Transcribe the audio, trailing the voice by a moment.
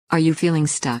Are you feeling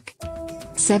stuck?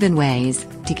 7 ways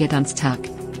to get unstuck.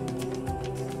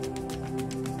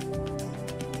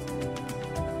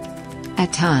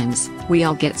 At times, we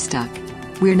all get stuck.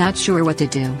 We're not sure what to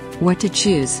do, what to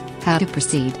choose, how to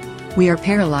proceed. We are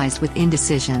paralyzed with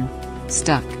indecision.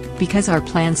 Stuck, because our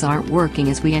plans aren't working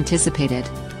as we anticipated.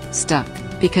 Stuck,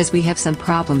 because we have some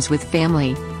problems with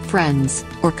family, friends,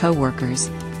 or coworkers.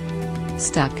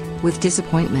 Stuck, with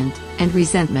disappointment and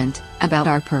resentment about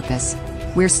our purpose.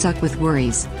 We're stuck with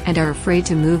worries, and are afraid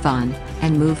to move on,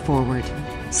 and move forward.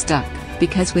 Stuck,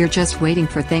 because we're just waiting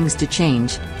for things to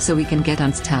change, so we can get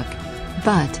unstuck.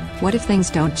 But, what if things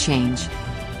don't change?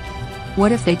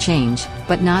 What if they change,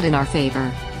 but not in our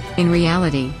favor? In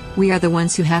reality, we are the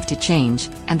ones who have to change,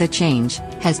 and the change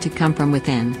has to come from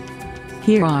within.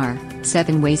 Here are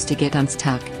 7 ways to get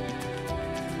unstuck.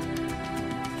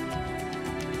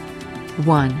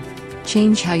 1.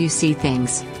 Change how you see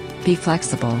things. Be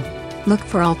flexible. Look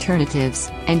for alternatives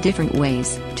and different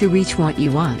ways to reach what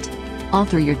you want.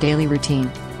 Alter your daily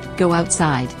routine. Go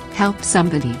outside, help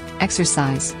somebody,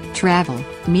 exercise, travel,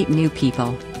 meet new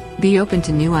people. Be open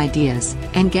to new ideas,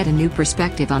 and get a new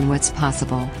perspective on what's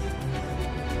possible.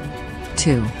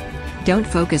 2. Don't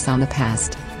focus on the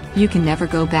past. You can never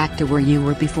go back to where you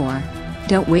were before.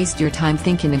 Don't waste your time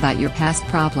thinking about your past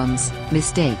problems,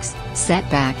 mistakes,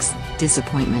 setbacks,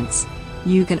 disappointments.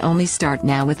 You can only start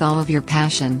now with all of your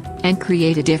passion, and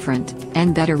create a different,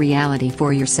 and better reality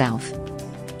for yourself.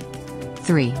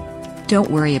 3. Don't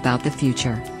worry about the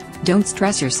future. Don't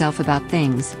stress yourself about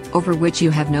things over which you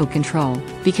have no control,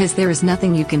 because there is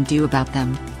nothing you can do about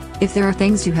them. If there are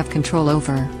things you have control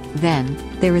over, then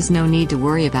there is no need to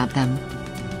worry about them.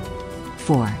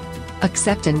 4.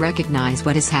 Accept and recognize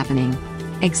what is happening.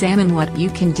 Examine what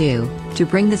you can do to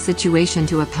bring the situation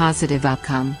to a positive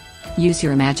outcome. Use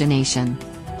your imagination.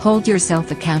 Hold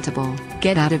yourself accountable,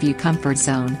 get out of your comfort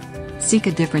zone. Seek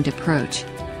a different approach.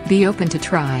 Be open to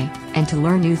try, and to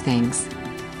learn new things.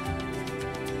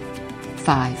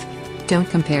 5. Don't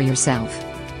compare yourself.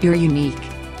 You're unique.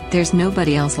 There's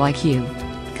nobody else like you.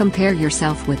 Compare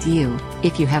yourself with you,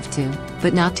 if you have to,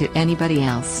 but not to anybody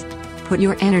else. Put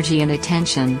your energy and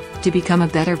attention to become a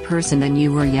better person than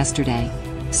you were yesterday.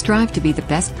 Strive to be the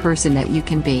best person that you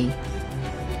can be.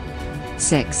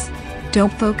 6.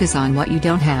 Don't focus on what you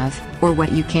don't have, or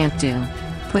what you can't do.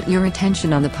 Put your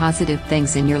attention on the positive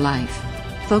things in your life.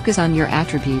 Focus on your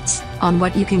attributes, on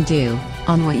what you can do,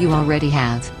 on what you already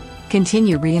have.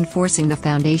 Continue reinforcing the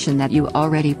foundation that you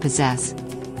already possess.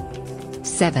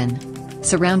 7.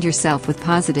 Surround yourself with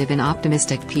positive and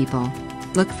optimistic people.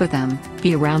 Look for them,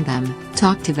 be around them,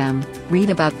 talk to them, read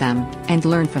about them, and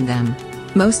learn from them.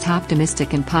 Most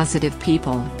optimistic and positive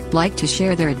people like to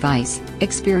share their advice,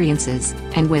 experiences,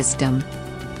 and wisdom.